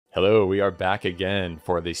Hello, we are back again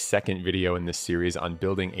for the second video in this series on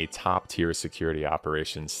building a top-tier security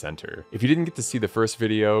operations center. If you didn't get to see the first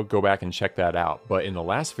video, go back and check that out. But in the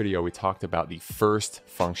last video, we talked about the first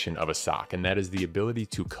function of a SOC, and that is the ability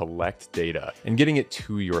to collect data and getting it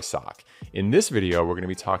to your SOC. In this video, we're going to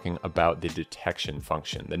be talking about the detection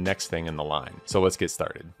function, the next thing in the line. So let's get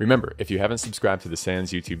started. Remember, if you haven't subscribed to the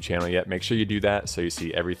SANS YouTube channel yet, make sure you do that so you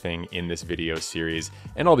see everything in this video series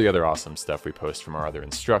and all the other awesome stuff we post from our other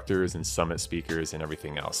instructors and summit speakers and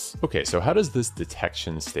everything else. Okay, so how does this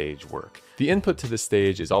detection stage work? The input to this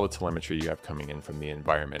stage is all the telemetry you have coming in from the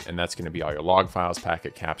environment, and that's going to be all your log files,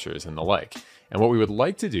 packet captures, and the like. And what we would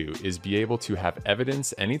like to do is be able to have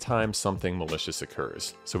evidence anytime something malicious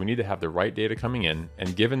occurs. So we need to have the right data coming in,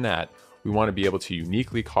 and given that, we want to be able to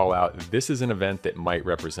uniquely call out this is an event that might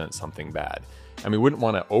represent something bad. And we wouldn't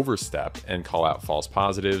want to overstep and call out false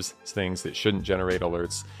positives, things that shouldn't generate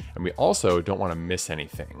alerts. And we also don't want to miss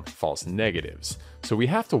anything, false negatives. So we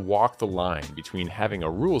have to walk the line between having a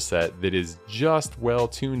rule set that is just well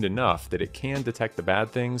tuned enough that it can detect the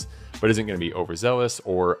bad things, but isn't going to be overzealous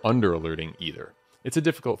or under alerting either. It's a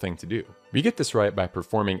difficult thing to do. We get this right by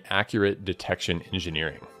performing accurate detection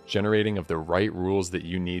engineering, generating of the right rules that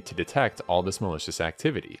you need to detect all this malicious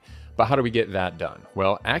activity. But how do we get that done?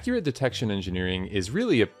 Well, accurate detection engineering is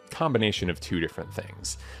really a combination of two different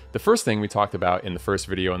things. The first thing we talked about in the first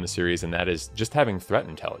video in the series, and that is just having threat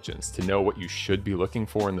intelligence to know what you should be looking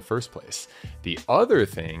for in the first place. The other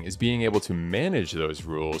thing is being able to manage those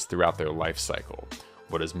rules throughout their life cycle.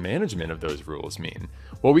 What does management of those rules mean?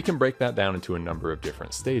 Well, we can break that down into a number of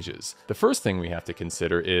different stages. The first thing we have to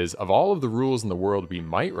consider is, of all of the rules in the world we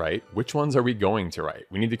might write, which ones are we going to write?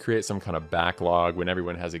 We need to create some kind of backlog when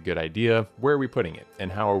everyone has a good idea. Where are we putting it?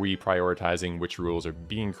 And how are we prioritizing which rules are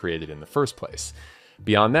being created in the first place?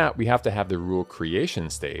 Beyond that, we have to have the rule creation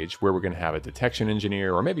stage where we're going to have a detection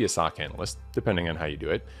engineer or maybe a SOC analyst, depending on how you do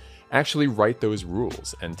it, actually write those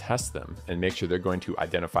rules and test them and make sure they're going to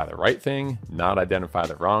identify the right thing, not identify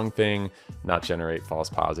the wrong thing, not generate false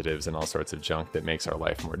positives and all sorts of junk that makes our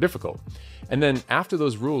life more difficult. And then after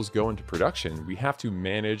those rules go into production, we have to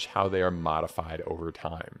manage how they are modified over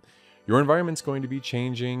time. Your environment's going to be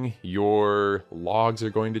changing, your logs are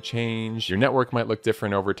going to change, your network might look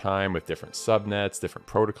different over time with different subnets, different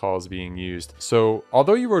protocols being used. So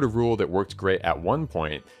although you wrote a rule that worked great at one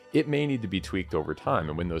point, it may need to be tweaked over time.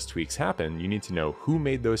 And when those tweaks happen, you need to know who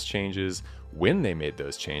made those changes, when they made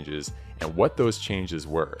those changes, and what those changes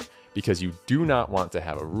were. Because you do not want to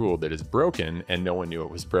have a rule that is broken and no one knew it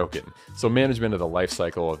was broken. So management of the life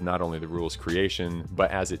cycle of not only the rules creation, but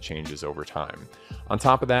as it changes over time. On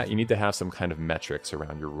top of that, you need to have some kind of metrics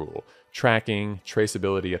around your rule. Tracking,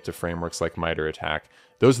 traceability up to frameworks like MITRE ATT&CK.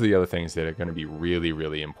 Those are the other things that are going to be really,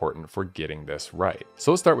 really important for getting this right.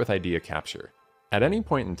 So let's start with idea capture. At any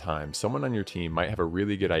point in time, someone on your team might have a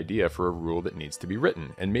really good idea for a rule that needs to be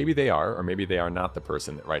written, and maybe they are, or maybe they are not the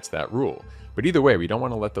person that writes that rule. But either way, we don't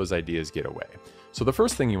want to let those ideas get away. So the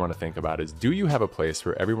first thing you want to think about is, do you have a place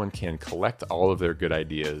where everyone can collect all of their good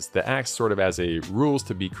ideas that acts sort of as a rules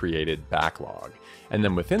to be created backlog? And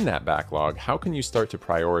then within that backlog, how can you start to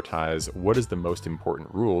prioritize what is the most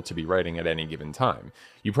important rule to be writing at any given time?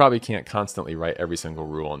 You probably can't constantly write every single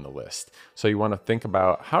rule on the list. So you want to think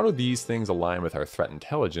about, how do these things align with our threat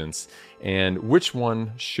intelligence, and which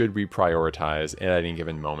one should we prioritize at any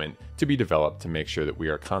given moment to be developed to make sure that we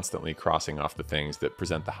are constantly crossing off the things that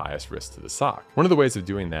present the highest risk to the SOC. One of the ways of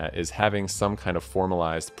doing that is having some kind of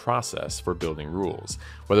formalized process for building rules,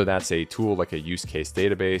 whether that's a tool like a use case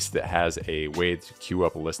database that has a way to queue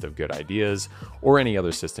up a list of good ideas, or any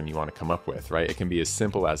other system you want to come up with, right? It can be as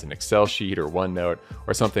simple as an Excel sheet or OneNote,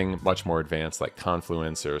 or something much more advanced like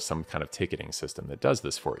Confluence or some kind of ticketing system that does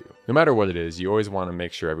this for you. No matter what it is, you always want to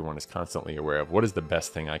make sure everyone is constantly aware of what is the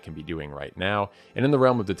best thing I can be doing right now. And in the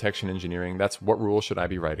realm of detection engineering, that's what rule should I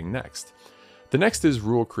be writing next? The next is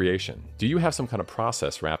rule creation. Do you have some kind of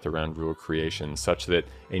process wrapped around rule creation such that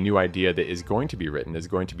a new idea that is going to be written is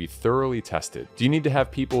going to be thoroughly tested? Do you need to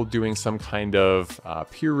have people doing some kind of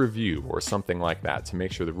peer review or something like that to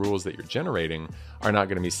make sure the rules that you're generating are not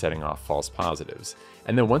going to be setting off false positives?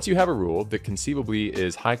 And then once you have a rule that conceivably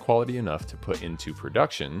is high quality enough to put into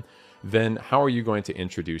production, then how are you going to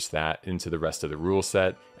introduce that into the rest of the rule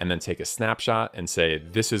set and then take a snapshot and say,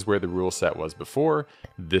 this is where the rule set was before,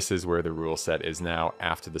 this is where the rule set is now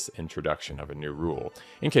after this introduction of a new rule,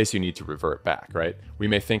 in case you need to revert back, right? We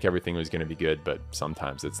may think everything was going to be good, but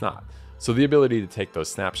sometimes it's not. So the ability to take those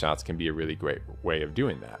snapshots can be a really great way of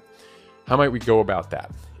doing that. How might we go about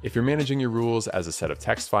that? If you're managing your rules as a set of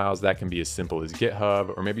text files, that can be as simple as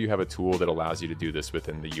GitHub, or maybe you have a tool that allows you to do this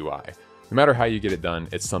within the UI. No matter how you get it done,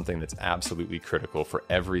 it's something that's absolutely critical for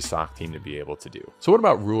every SOC team to be able to do. So what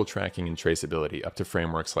about rule tracking and traceability up to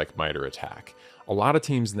frameworks like MITRE ATT&CK? A lot of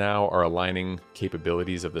teams now are aligning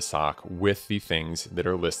capabilities of the SOC with the things that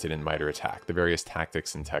are listed in MITRE ATT&CK, the various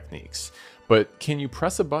tactics and techniques. But can you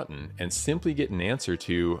press a button and simply get an answer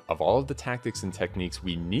to, of all of the tactics and techniques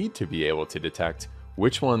we need to be able to detect,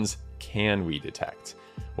 which ones can we detect?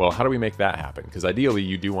 Well, how do we make that happen? Because ideally,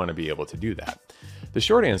 you do want to be able to do that. The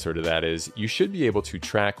short answer to that is you should be able to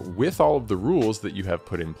track with all of the rules that you have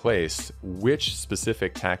put in place which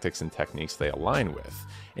specific tactics and techniques they align with.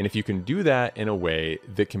 And if you can do that in a way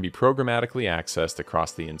that can be programmatically accessed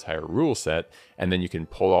across the entire rule set, and then you can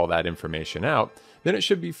pull all that information out, then it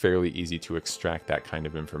should be fairly easy to extract that kind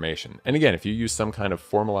of information. And again, if you use some kind of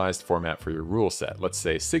formalized format for your rule set, let's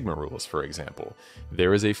say Sigma rules, for example,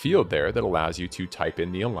 there is a field there that allows you to type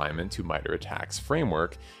in the alignment to MITRE ATT&CK's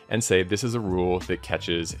framework and say this is a rule that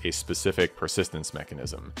catches a specific persistence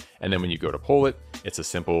mechanism. And then when you go to pull it, it's a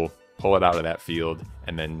simple pull it out of that field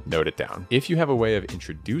and then note it down. If you have a way of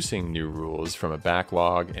introducing new rules from a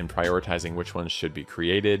backlog and prioritizing which ones should be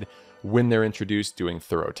created, when they're introduced, doing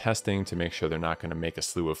thorough testing to make sure they're not going to make a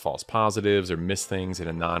slew of false positives or miss things in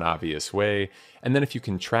a non-obvious way. And then if you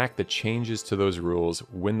can track the changes to those rules,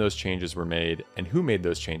 when those changes were made, and who made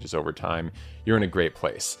those changes over time, you're in a great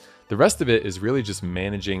place. The rest of it is really just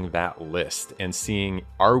managing that list and seeing,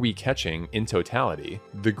 are we catching in totality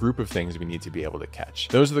the group of things we need to be able to catch?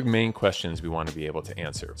 Those are the main questions we want to be able to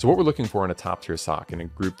answer. So what we're looking for in a top tier SOC, in a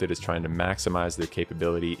group that is trying to maximize their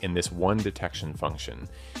capability in this one detection function,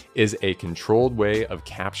 is a controlled way of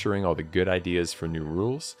capturing all the good ideas for new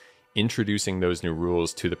rules, introducing those new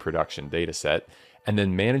rules to the production data set, and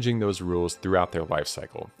then managing those rules throughout their life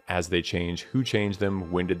cycle. As they change, who changed them,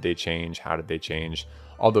 when did they change, how did they change,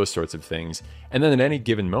 all those sorts of things. And then at any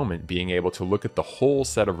given moment, being able to look at the whole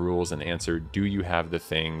set of rules and answer, do you have the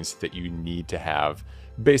things that you need to have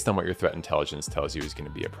based on what your threat intelligence tells you is going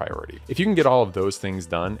to be a priority? If you can get all of those things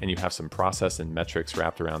done and you have some process and metrics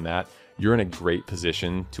wrapped around that, you're in a great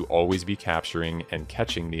position to always be capturing and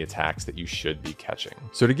catching the attacks that you should be catching.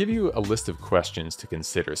 So to give you a list of questions to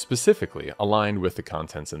consider specifically aligned with the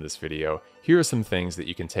contents in this video, here are some things that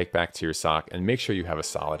you can take back to your SOC and make sure you have a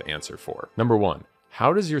solid answer for. Number one,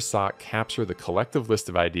 how does your SOC capture the collective list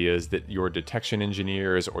of ideas that your detection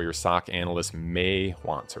engineers or your SOC analysts may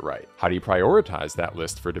want to write? How do you prioritize that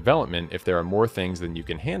list for development if there are more things than you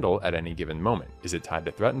can handle at any given moment? Is it tied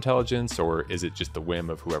to threat intelligence, or is it just the whim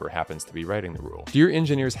of whoever happens to be writing the rule? Do your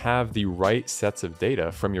engineers have the right sets of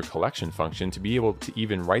data from your collection function to be able to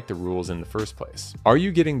even write the rules in the first place? Are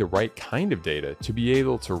you getting the right kind of data to be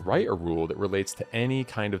able to write a rule that relates to any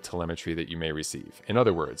kind of telemetry that you may receive? In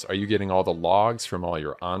other words, are you getting all the logs from all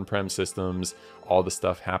your on-prem systems, all the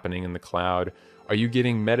stuff happening in the cloud? Are you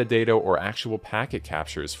getting metadata or actual packet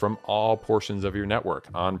captures from all portions of your network,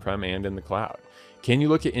 on-prem and in the cloud? Can you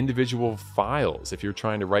look at individual files if you're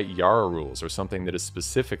trying to write Yara rules or something that is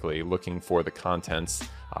specifically looking for the contents,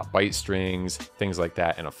 byte strings, things like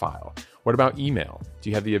that in a file? What about email?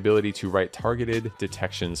 Do you have the ability to write targeted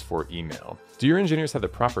detections for email? Do your engineers have the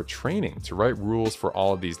proper training to write rules for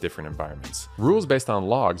all of these different environments? Rules based on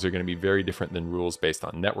logs are going to be very different than rules based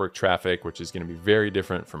on network traffic, which is going to be very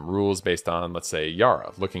different from rules based on, let's say,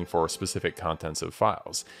 Yara, looking for specific contents of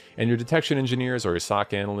files. And your detection engineers or your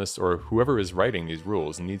SOC analysts or whoever is writing these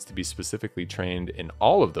rules needs to be specifically trained in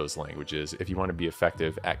all of those languages if you want to be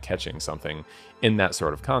effective at catching something in that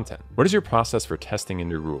sort of content. What is your process for testing a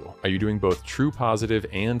new rule? Are you doing both true positive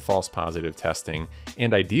and false positive testing,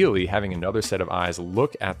 and ideally having another set of eyes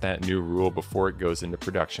look at that new rule before it goes into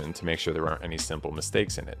production to make sure there aren't any simple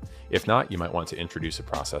mistakes in it? If not, you might want to introduce a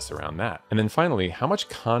process around that. And then finally, how much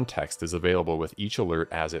context is available with each alert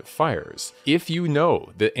as it fires? If you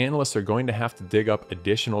know that analysts are going to have to dig up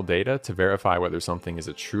additional data to verify whether something is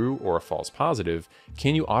a true or a false positive,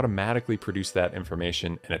 can you automatically produce that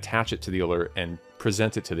information and attach it to the alert and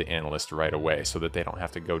present it to the analyst right away so that they don't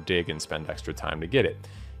have to go dig and spend extra time to get it?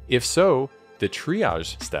 If so, the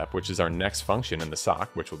triage step, which is our next function in the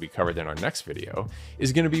SOC, which will be covered in our next video,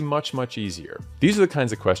 is going to be much, much easier. These are the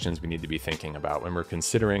kinds of questions we need to be thinking about when we're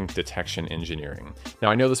considering detection engineering.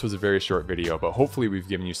 Now, I know this was a very short video, but hopefully we've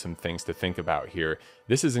given you some things to think about here.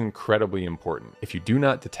 This is incredibly important. If you do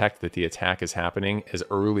not detect that the attack is happening as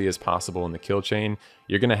early as possible in the kill chain,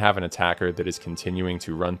 you're going to have an attacker that is continuing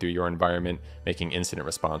to run through your environment, making incident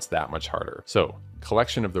response that much harder. So,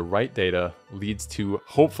 collection of the right data leads to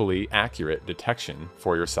hopefully accurate detection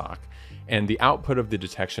for your SOC. And the output of the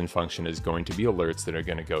detection function is going to be alerts that are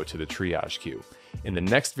going to go to the triage queue. In the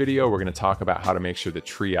next video, we're going to talk about how to make sure the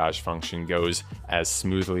triage function goes as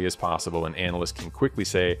smoothly as possible and analysts can quickly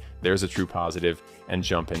say there's a true positive and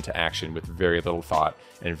jump into action with very little thought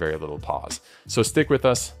and very little pause. So stick with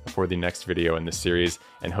us for the next video in this series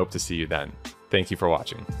and hope to see you then. Thank you for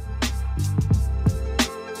watching.